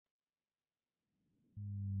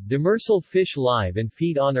Demersal fish live and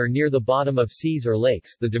feed on or near the bottom of seas or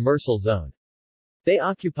lakes, the demersal zone. They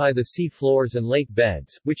occupy the sea floors and lake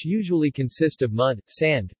beds, which usually consist of mud,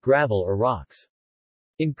 sand, gravel or rocks.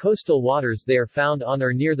 In coastal waters they are found on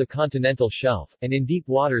or near the continental shelf, and in deep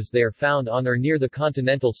waters they are found on or near the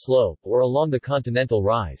continental slope or along the continental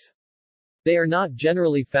rise. They are not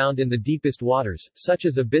generally found in the deepest waters, such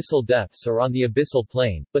as abyssal depths or on the abyssal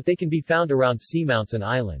plain, but they can be found around seamounts and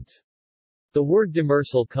islands. The word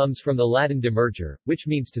demersal comes from the Latin demerger, which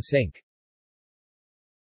means to sink.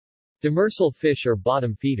 Demersal fish are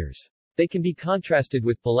bottom feeders. They can be contrasted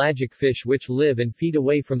with pelagic fish which live and feed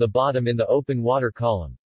away from the bottom in the open water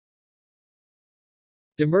column.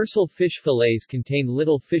 Demersal fish fillets contain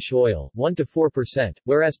little fish oil, 1 to 4%,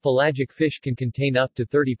 whereas pelagic fish can contain up to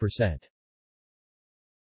 30%.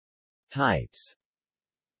 Types.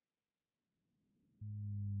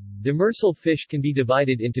 Demersal fish can be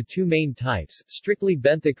divided into two main types, strictly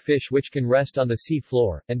benthic fish which can rest on the sea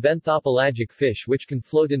floor, and benthopelagic fish which can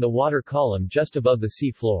float in the water column just above the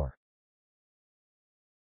sea floor.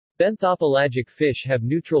 Benthopelagic fish have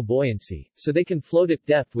neutral buoyancy, so they can float at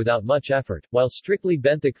depth without much effort, while strictly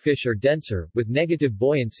benthic fish are denser, with negative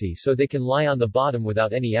buoyancy so they can lie on the bottom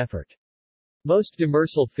without any effort. Most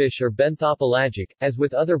demersal fish are benthopelagic. As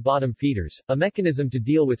with other bottom feeders, a mechanism to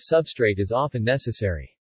deal with substrate is often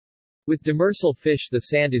necessary. With demersal fish the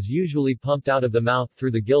sand is usually pumped out of the mouth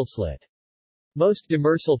through the gill slit. Most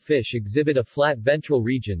demersal fish exhibit a flat ventral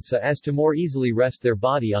region so as to more easily rest their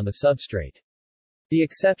body on the substrate. The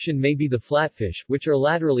exception may be the flatfish, which are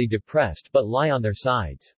laterally depressed but lie on their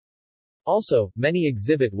sides. Also, many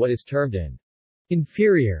exhibit what is termed an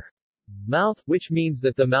inferior mouth, which means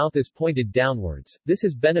that the mouth is pointed downwards. This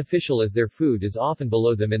is beneficial as their food is often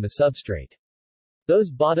below them in the substrate.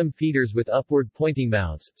 Those bottom feeders with upward pointing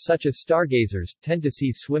mouths, such as stargazers, tend to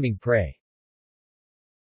seize swimming prey.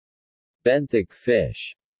 Benthic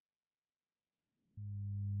fish.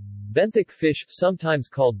 Benthic fish, sometimes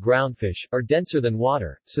called groundfish, are denser than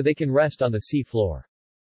water, so they can rest on the sea floor.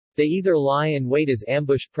 They either lie and wait as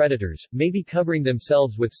ambushed predators, maybe covering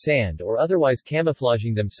themselves with sand or otherwise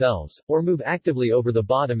camouflaging themselves, or move actively over the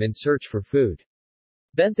bottom in search for food.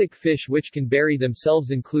 Benthic fish which can bury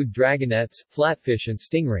themselves include dragonets, flatfish and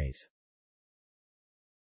stingrays.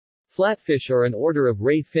 Flatfish are an order of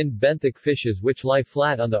ray-finned benthic fishes which lie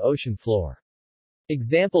flat on the ocean floor.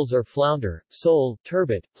 Examples are flounder, sole,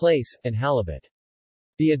 turbot, plaice, and halibut.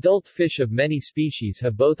 The adult fish of many species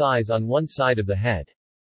have both eyes on one side of the head.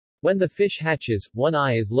 When the fish hatches, one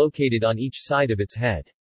eye is located on each side of its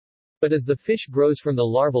head. But as the fish grows from the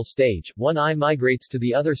larval stage, one eye migrates to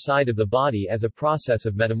the other side of the body as a process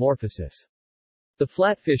of metamorphosis. The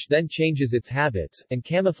flatfish then changes its habits, and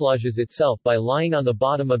camouflages itself by lying on the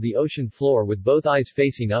bottom of the ocean floor with both eyes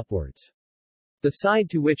facing upwards. The side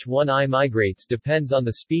to which one eye migrates depends on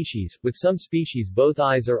the species. With some species both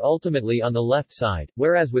eyes are ultimately on the left side,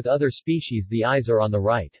 whereas with other species the eyes are on the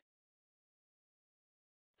right.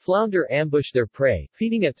 Flounder ambush their prey,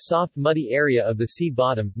 feeding at soft muddy area of the sea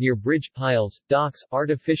bottom, near bridge piles, docks,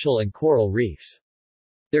 artificial and coral reefs.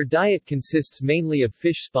 Their diet consists mainly of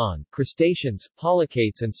fish spawn, crustaceans,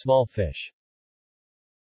 polychaetes and small fish.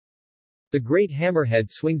 The great hammerhead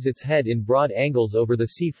swings its head in broad angles over the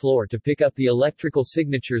sea floor to pick up the electrical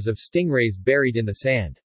signatures of stingrays buried in the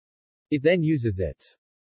sand. It then uses its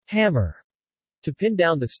hammer to pin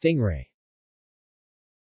down the stingray.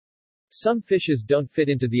 Some fishes don't fit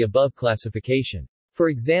into the above classification. For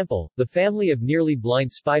example, the family of nearly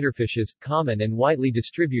blind spiderfishes, common and widely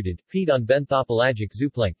distributed, feed on benthopelagic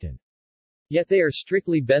zooplankton. Yet they are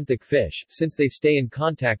strictly benthic fish, since they stay in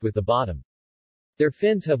contact with the bottom. Their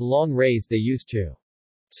fins have long rays they use to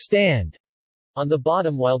stand on the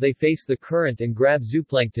bottom while they face the current and grab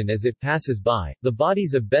zooplankton as it passes by. The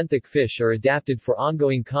bodies of benthic fish are adapted for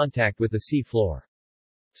ongoing contact with the sea floor.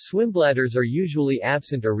 Swimbladders are usually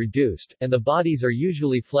absent or reduced, and the bodies are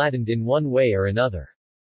usually flattened in one way or another.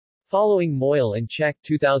 Following Moyle and Czech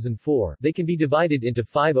 2004, they can be divided into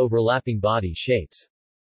 5 overlapping body shapes.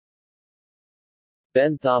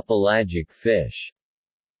 Benthopelagic fish.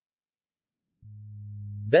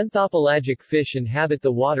 Benthopelagic fish inhabit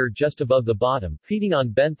the water just above the bottom, feeding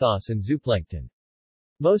on benthos and zooplankton.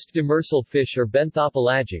 Most demersal fish are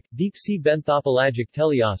benthopelagic. Deep-sea benthopelagic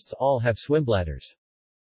teleosts all have swimbladders.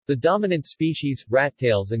 The dominant species,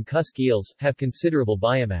 rattails and cusk eels, have considerable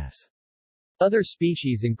biomass. Other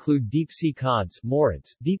species include deep-sea cods,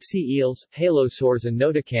 morids, deep-sea eels, halosaurs and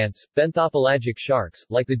notocanths. Benthopelagic sharks,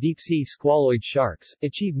 like the deep-sea squaloid sharks,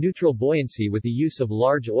 achieve neutral buoyancy with the use of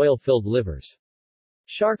large oil-filled livers.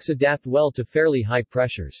 Sharks adapt well to fairly high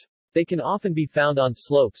pressures. They can often be found on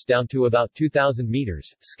slopes down to about 2,000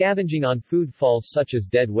 meters, scavenging on food falls such as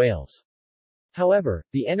dead whales. However,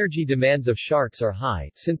 the energy demands of sharks are high,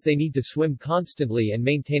 since they need to swim constantly and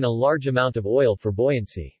maintain a large amount of oil for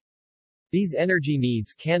buoyancy. These energy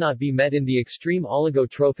needs cannot be met in the extreme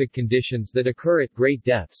oligotrophic conditions that occur at great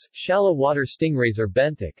depths. Shallow water stingrays are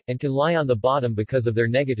benthic, and can lie on the bottom because of their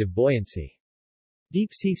negative buoyancy.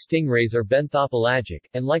 Deep-sea stingrays are benthopelagic,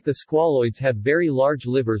 and like the squaloids have very large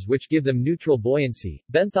livers which give them neutral buoyancy.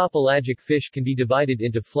 Benthopelagic fish can be divided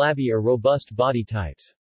into flabby or robust body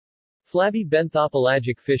types. Flabby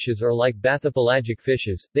benthopelagic fishes are like bathopelagic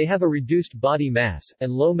fishes, they have a reduced body mass,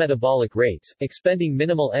 and low metabolic rates, expending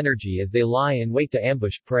minimal energy as they lie in wait to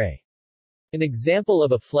ambush prey. An example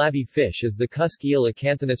of a flabby fish is the cusk eel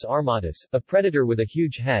Acanthanus armatus, a predator with a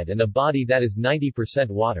huge head and a body that is 90%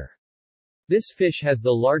 water. This fish has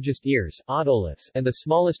the largest ears, otoliths, and the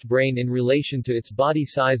smallest brain in relation to its body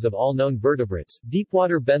size of all known vertebrates.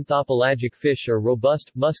 Deepwater benthopelagic fish are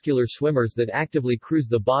robust, muscular swimmers that actively cruise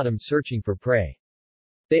the bottom searching for prey.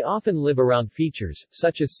 They often live around features,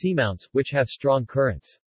 such as seamounts, which have strong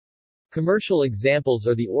currents. Commercial examples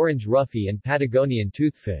are the orange ruffy and Patagonian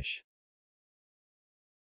toothfish.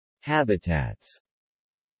 Habitats.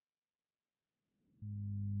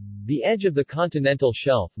 The edge of the continental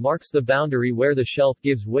shelf marks the boundary where the shelf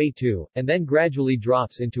gives way to, and then gradually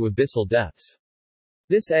drops into abyssal depths.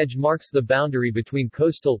 This edge marks the boundary between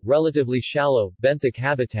coastal, relatively shallow, benthic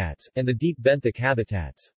habitats, and the deep benthic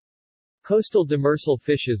habitats. Coastal demersal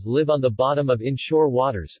fishes live on the bottom of inshore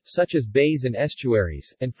waters, such as bays and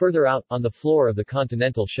estuaries, and further out, on the floor of the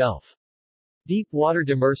continental shelf. Deep-water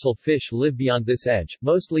demersal fish live beyond this edge,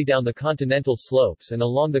 mostly down the continental slopes and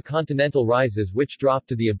along the continental rises which drop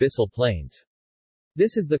to the abyssal plains.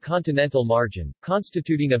 This is the continental margin,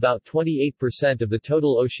 constituting about 28% of the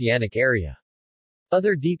total oceanic area.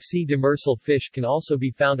 Other deep-sea demersal fish can also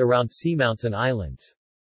be found around seamounts and islands.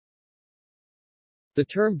 The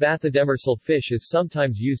term bathydemersal fish is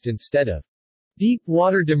sometimes used instead of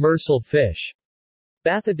deep-water demersal fish.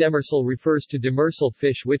 Bathydemersal refers to demersal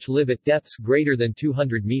fish which live at depths greater than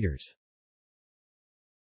 200 meters.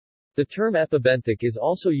 The term epibenthic is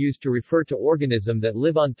also used to refer to organisms that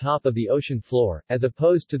live on top of the ocean floor, as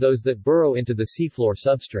opposed to those that burrow into the seafloor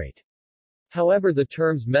substrate. However, the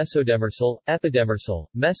terms mesodemersal, epidemersal,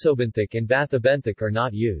 mesobenthic and bathybenthic are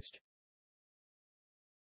not used.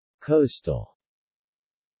 Coastal.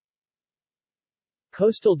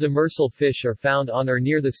 Coastal demersal fish are found on or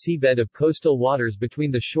near the seabed of coastal waters between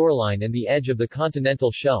the shoreline and the edge of the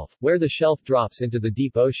continental shelf, where the shelf drops into the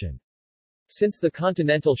deep ocean. Since the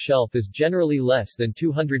continental shelf is generally less than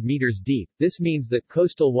 200 meters deep, this means that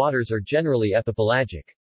coastal waters are generally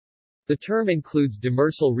epipelagic. The term includes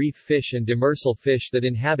demersal reef fish and demersal fish that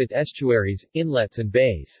inhabit estuaries, inlets and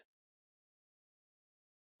bays.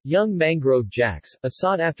 Young mangrove jacks, a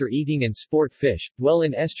sought-after eating and sport fish, dwell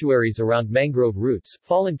in estuaries around mangrove roots,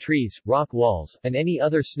 fallen trees, rock walls, and any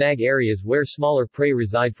other snag areas where smaller prey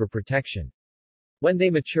reside for protection. When they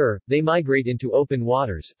mature, they migrate into open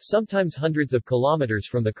waters, sometimes hundreds of kilometers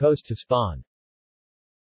from the coast to spawn.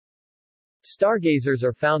 Stargazers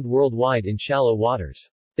are found worldwide in shallow waters.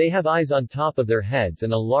 They have eyes on top of their heads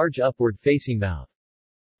and a large upward-facing mouth.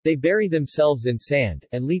 They bury themselves in sand,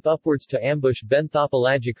 and leap upwards to ambush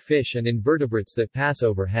benthopelagic fish and invertebrates that pass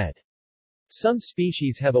overhead. Some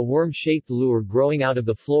species have a worm-shaped lure growing out of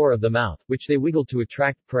the floor of the mouth, which they wiggle to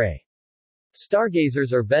attract prey.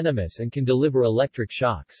 Stargazers are venomous and can deliver electric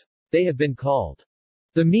shocks. They have been called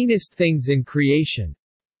the meanest things in creation.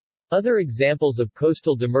 Other examples of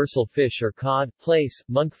coastal demersal fish are cod, plaice,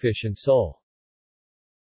 monkfish and sole.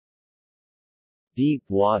 Deep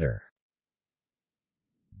water.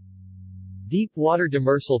 Deep-water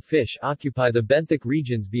demersal fish occupy the benthic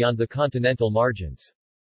regions beyond the continental margins.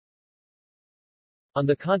 On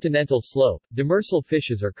the continental slope, demersal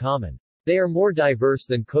fishes are common. They are more diverse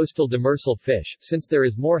than coastal demersal fish, since there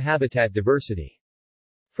is more habitat diversity.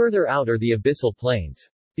 Further out are the abyssal plains.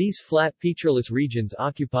 These flat, featureless regions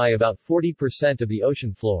occupy about 40% of the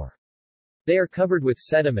ocean floor. They are covered with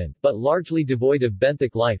sediment, but largely devoid of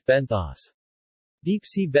benthic life, benthos.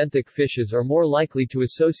 Deep-sea benthic fishes are more likely to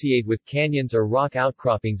associate with canyons or rock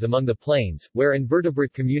outcroppings among the plains, where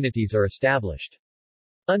invertebrate communities are established.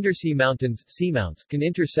 Undersea mountains, seamounts, can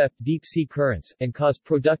intercept deep-sea currents, and cause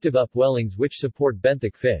productive upwellings which support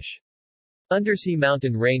benthic fish. Undersea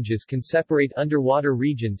mountain ranges can separate underwater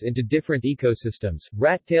regions into different ecosystems.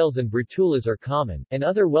 Rattails and brutullas are common, and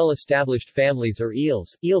other well-established families are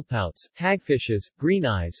eels, eelpouts, hagfishes,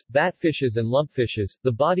 greeneyes, batfishes and lumpfishes.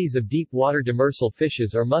 The bodies of deep-water demersal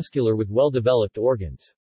fishes are muscular with well-developed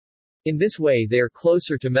organs. In this way they are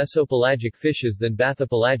closer to mesopelagic fishes than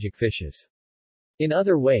bathypelagic fishes. In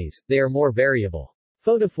other ways, they are more variable.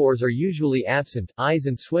 Photophores are usually absent, eyes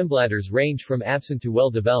and swimbladders range from absent to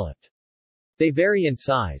well-developed. They vary in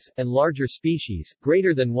size, and larger species,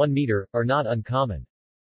 greater than 1 meter, are not uncommon.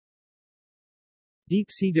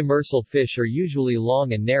 Deep-sea demersal fish are usually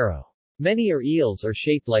long and narrow. Many are eels or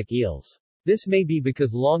shaped like eels. This may be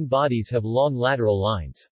because long bodies have long lateral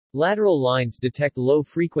lines. Lateral lines detect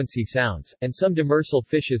low-frequency sounds, and some demersal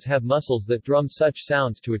fishes have muscles that drum such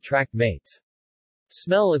sounds to attract mates.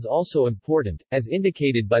 Smell is also important, as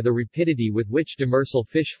indicated by the rapidity with which demersal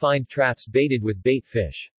fish find traps baited with bait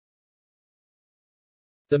fish.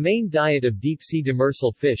 The main diet of deep-sea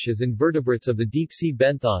demersal fish is invertebrates of the deep-sea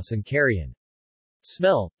benthos and carrion.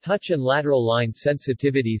 Smell, touch and lateral line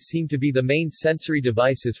sensitivities seem to be the main sensory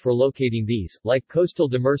devices for locating these. Like coastal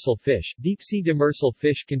demersal fish, deep-sea demersal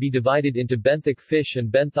fish can be divided into benthic fish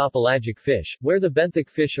and benthopelagic fish, where the benthic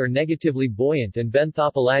fish are negatively buoyant and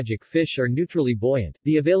benthopelagic fish are neutrally buoyant.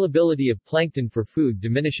 The availability of plankton for food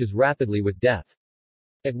diminishes rapidly with depth.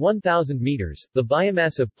 At 1,000 meters, the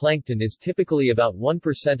biomass of plankton is typically about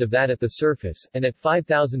 1% of that at the surface, and at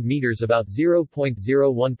 5,000 meters about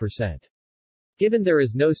 0.01%. Given there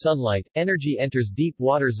is no sunlight, energy enters deep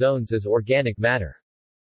water zones as organic matter.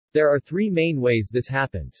 There are three main ways this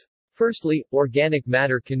happens. Firstly, organic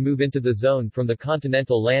matter can move into the zone from the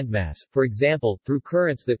continental landmass, for example, through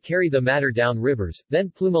currents that carry the matter down rivers, then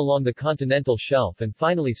plume along the continental shelf and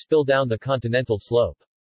finally spill down the continental slope.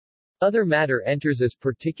 Other matter enters as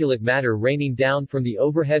particulate matter raining down from the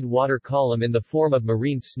overhead water column in the form of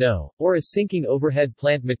marine snow, or as sinking overhead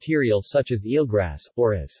plant material such as eelgrass,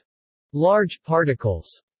 or as large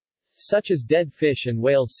particles, such as dead fish and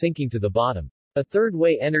whales sinking to the bottom. A third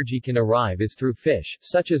way energy can arrive is through fish,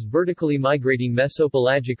 such as vertically migrating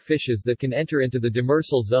mesopelagic fishes that can enter into the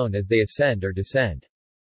demersal zone as they ascend or descend.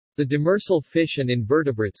 The demersal fish and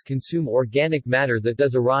invertebrates consume organic matter that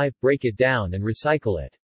does arrive, break it down and recycle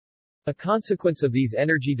it. A consequence of these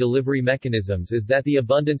energy delivery mechanisms is that the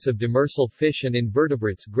abundance of demersal fish and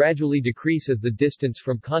invertebrates gradually decrease as the distance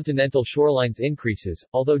from continental shorelines increases.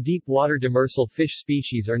 Although deep-water demersal fish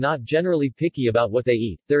species are not generally picky about what they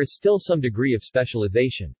eat, there is still some degree of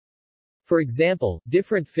specialization. For example,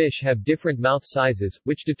 different fish have different mouth sizes,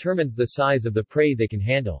 which determines the size of the prey they can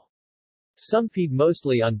handle. Some feed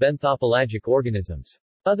mostly on benthopelagic organisms.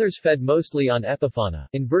 Others fed mostly on epifauna,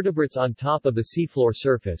 invertebrates on top of the seafloor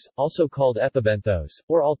surface, also called epibenthos,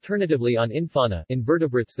 or alternatively on infauna,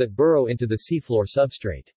 invertebrates that burrow into the seafloor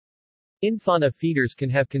substrate. Infauna feeders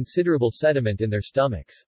can have considerable sediment in their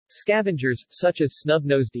stomachs. Scavengers, such as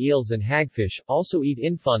snub-nosed eels and hagfish, also eat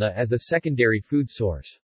infauna as a secondary food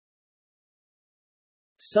source.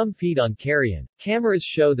 Some feed on carrion. Cameras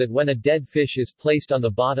show that when a dead fish is placed on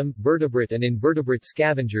the bottom, vertebrate and invertebrate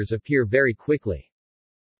scavengers appear very quickly.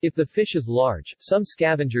 If the fish is large, some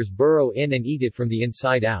scavengers burrow in and eat it from the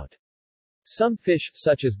inside out. Some fish,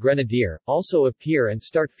 such as grenadier, also appear and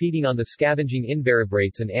start feeding on the scavenging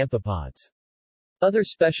invertebrates and amphipods. Other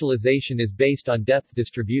specialization is based on depth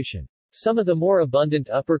distribution. Some of the more abundant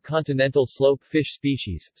upper continental slope fish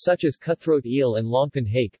species, such as cutthroat eel and longfin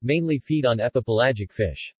hake, mainly feed on epipelagic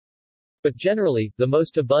fish. But generally, the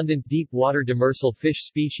most abundant deep-water demersal fish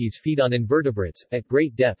species feed on invertebrates. At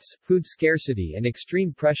great depths, food scarcity and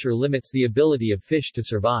extreme pressure limits the ability of fish to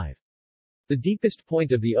survive. The deepest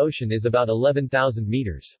point of the ocean is about 11,000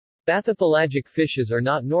 meters. Bathypelagic fishes are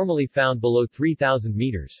not normally found below 3,000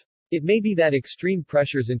 meters. It may be that extreme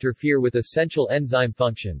pressures interfere with essential enzyme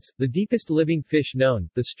functions. The deepest living fish known,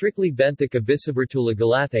 the strictly benthic Abyssobratula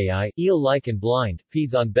galathei, eel-like and blind,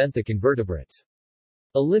 feeds on benthic invertebrates.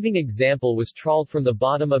 A living example was trawled from the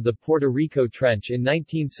bottom of the Puerto Rico Trench in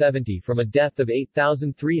 1970 from a depth of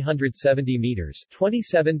 8,370 meters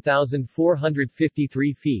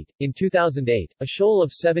 27,453 feet. In 2008, a shoal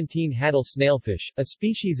of 17 Haddle snailfish, a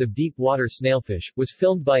species of deep-water snailfish, was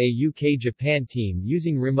filmed by a UK-Japan team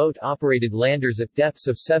using remote-operated landers at depths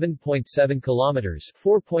of 7.7 kilometers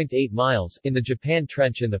 4.8 miles in the Japan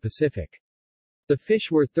Trench in the Pacific. The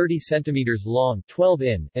fish were 30 centimeters long, 12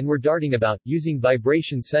 in, and were darting about, using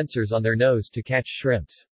vibration sensors on their nose to catch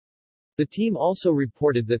shrimps. The team also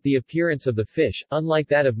reported that the appearance of the fish, unlike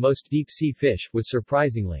that of most deep-sea fish, was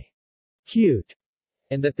surprisingly cute,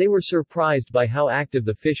 and that they were surprised by how active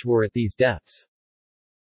the fish were at these depths.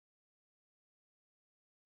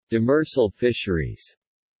 Demersal fisheries.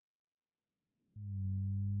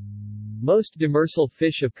 Most demersal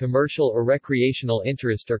fish of commercial or recreational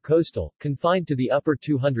interest are coastal, confined to the upper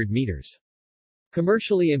 200 meters.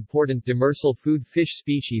 Commercially important demersal food fish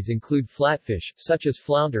species include flatfish, such as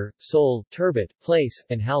flounder, sole, turbot, plaice,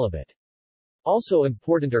 and halibut. Also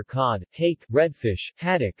important are cod, hake, redfish,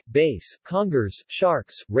 haddock, bass, congers,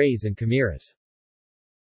 sharks, rays and chimeras.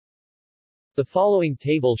 The following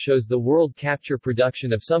table shows the world capture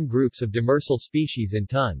production of some groups of demersal species in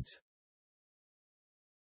tons.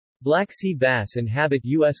 Black sea bass inhabit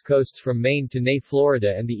U.S. coasts from Maine to Nay,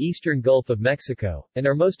 Florida and the eastern Gulf of Mexico, and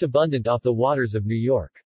are most abundant off the waters of New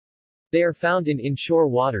York. They are found in inshore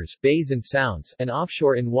waters, bays and sounds, and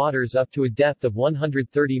offshore in waters up to a depth of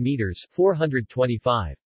 130 meters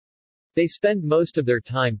 425. They spend most of their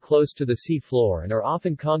time close to the sea floor and are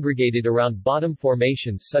often congregated around bottom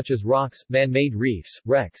formations such as rocks, man-made reefs,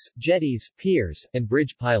 wrecks, jetties, piers, and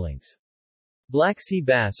bridge pilings. Black sea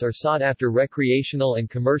bass are sought-after recreational and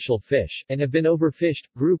commercial fish, and have been overfished.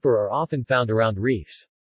 Grouper are often found around reefs.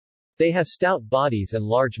 They have stout bodies and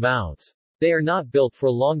large mouths. They are not built for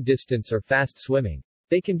long distance or fast swimming.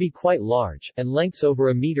 They can be quite large, and lengths over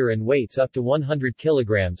a meter and weights up to 100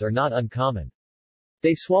 kilograms are not uncommon.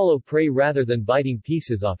 They swallow prey rather than biting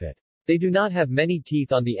pieces off it. They do not have many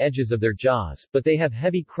teeth on the edges of their jaws, but they have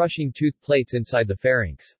heavy crushing tooth plates inside the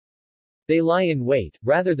pharynx. They lie in wait,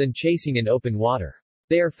 rather than chasing in open water.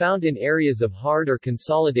 They are found in areas of hard or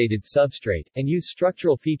consolidated substrate, and use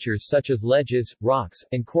structural features such as ledges, rocks,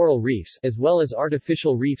 and coral reefs, as well as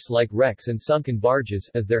artificial reefs like wrecks and sunken barges,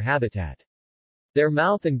 as their habitat. Their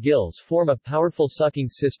mouth and gills form a powerful sucking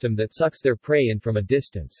system that sucks their prey in from a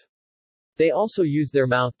distance. They also use their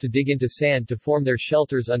mouth to dig into sand to form their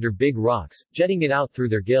shelters under big rocks, jetting it out through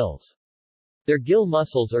their gills. Their gill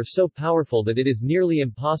muscles are so powerful that it is nearly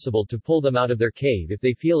impossible to pull them out of their cave if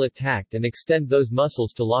they feel attacked and extend those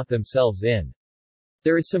muscles to lock themselves in.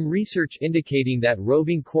 There is some research indicating that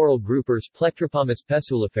roving coral groupers Plectropomus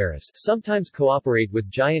pessuliferus sometimes cooperate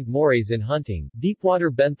with giant morays in hunting.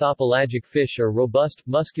 Deepwater benthopelagic fish are robust,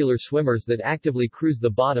 muscular swimmers that actively cruise the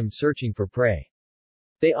bottom searching for prey.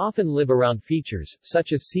 They often live around features,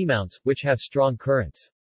 such as seamounts, which have strong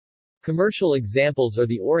currents. Commercial examples are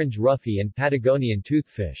the orange ruffy and Patagonian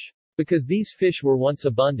toothfish. Because these fish were once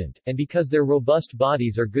abundant, and because their robust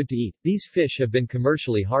bodies are good to eat, these fish have been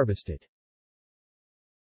commercially harvested.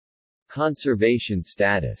 Conservation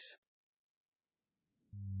status.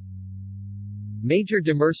 Major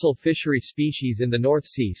demersal fishery species in the North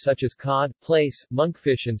Sea such as cod, plaice,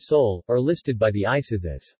 monkfish and sole, are listed by the ICES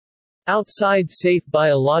as outside safe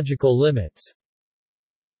biological limits.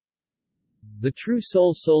 The true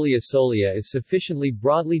sole Solia solia is sufficiently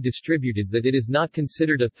broadly distributed that it is not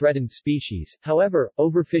considered a threatened species. However,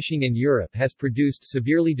 overfishing in Europe has produced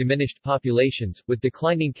severely diminished populations, with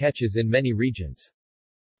declining catches in many regions.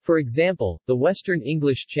 For example, the Western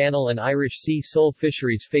English Channel and Irish Sea sole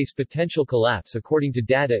fisheries face potential collapse according to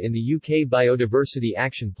data in the UK Biodiversity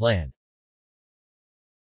Action Plan.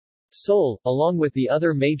 Sole, along with the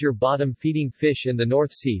other major bottom-feeding fish in the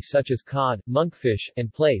North Sea such as cod, monkfish,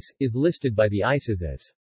 and plaice, is listed by the ICES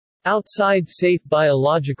as outside safe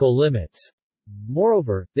biological limits.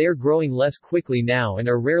 Moreover, they are growing less quickly now and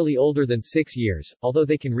are rarely older than 6 years, although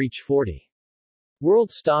they can reach 40. World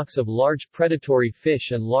stocks of large predatory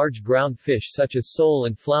fish and large ground fish such as sole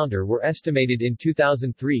and flounder were estimated in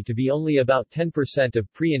 2003 to be only about 10%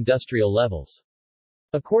 of pre-industrial levels.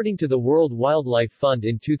 According to the World Wildlife Fund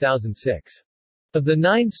in 2006. Of the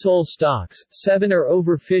 9 sole stocks, 7 are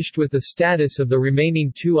overfished with the status of the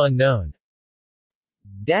remaining 2 unknown.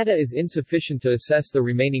 Data is insufficient to assess the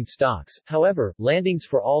remaining stocks, however, landings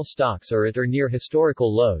for all stocks are at or near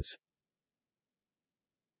historical lows.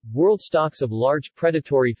 World stocks of large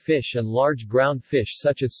predatory fish and large ground fish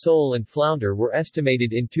such as sole and flounder were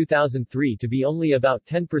estimated in 2003 to be only about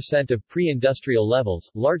 10% of pre-industrial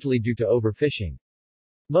levels, largely due to overfishing.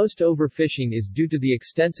 Most overfishing is due to the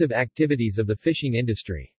extensive activities of the fishing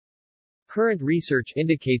industry. Current research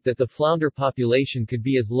indicate that the flounder population could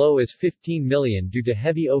be as low as 15 million due to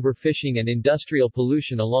heavy overfishing and industrial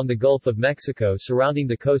pollution along the Gulf of Mexico surrounding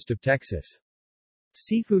the coast of Texas.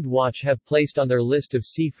 Seafood Watch have placed on their list of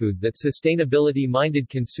seafood that sustainability-minded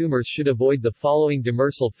consumers should avoid the following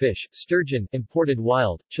demersal fish: sturgeon, imported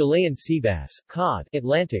wild; Chilean sea bass; cod,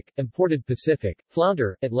 Atlantic; imported Pacific;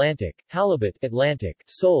 flounder, Atlantic; halibut, Atlantic;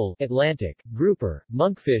 sole, Atlantic; grouper;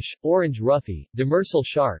 monkfish; orange ruffy; demersal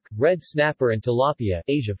shark; red snapper and tilapia,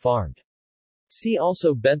 Asia farmed. See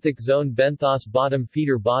also benthic zone, benthos, bottom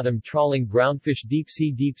feeder, bottom trawling, groundfish, deep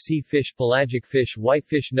sea fish, pelagic fish,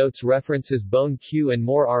 whitefish. Notes references Bone Q and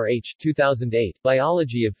more RH 2008,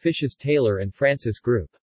 Biology of Fishes, Taylor and Francis Group.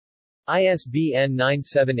 ISBN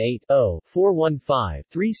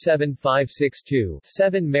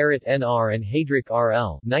 978-0-415-37562-7 Merritt N.R. and Heydrich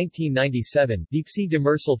R.L. 1997, Deep-sea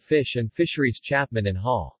demersal fish and fisheries Chapman and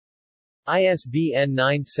Hall. ISBN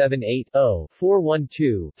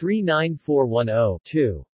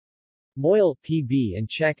 978-0-412-39410-2. Moyle, P.B. and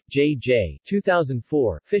Czech, J.J.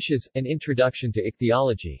 2004, Fishes, An Introduction to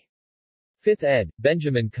Ichthyology. 5th ed.,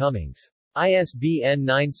 Benjamin Cummings. ISBN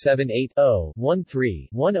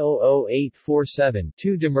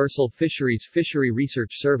 978-0-13-100847-2 Demersal Fisheries Fishery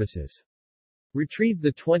Research Services. Retrieved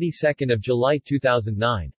 22 July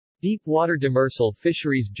 2009. Deep Water Demersal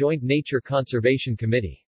Fisheries Joint Nature Conservation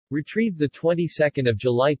Committee. Retrieved 22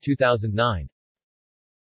 July 2009.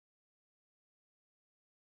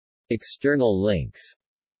 External links.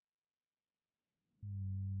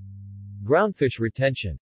 Groundfish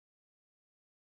retention.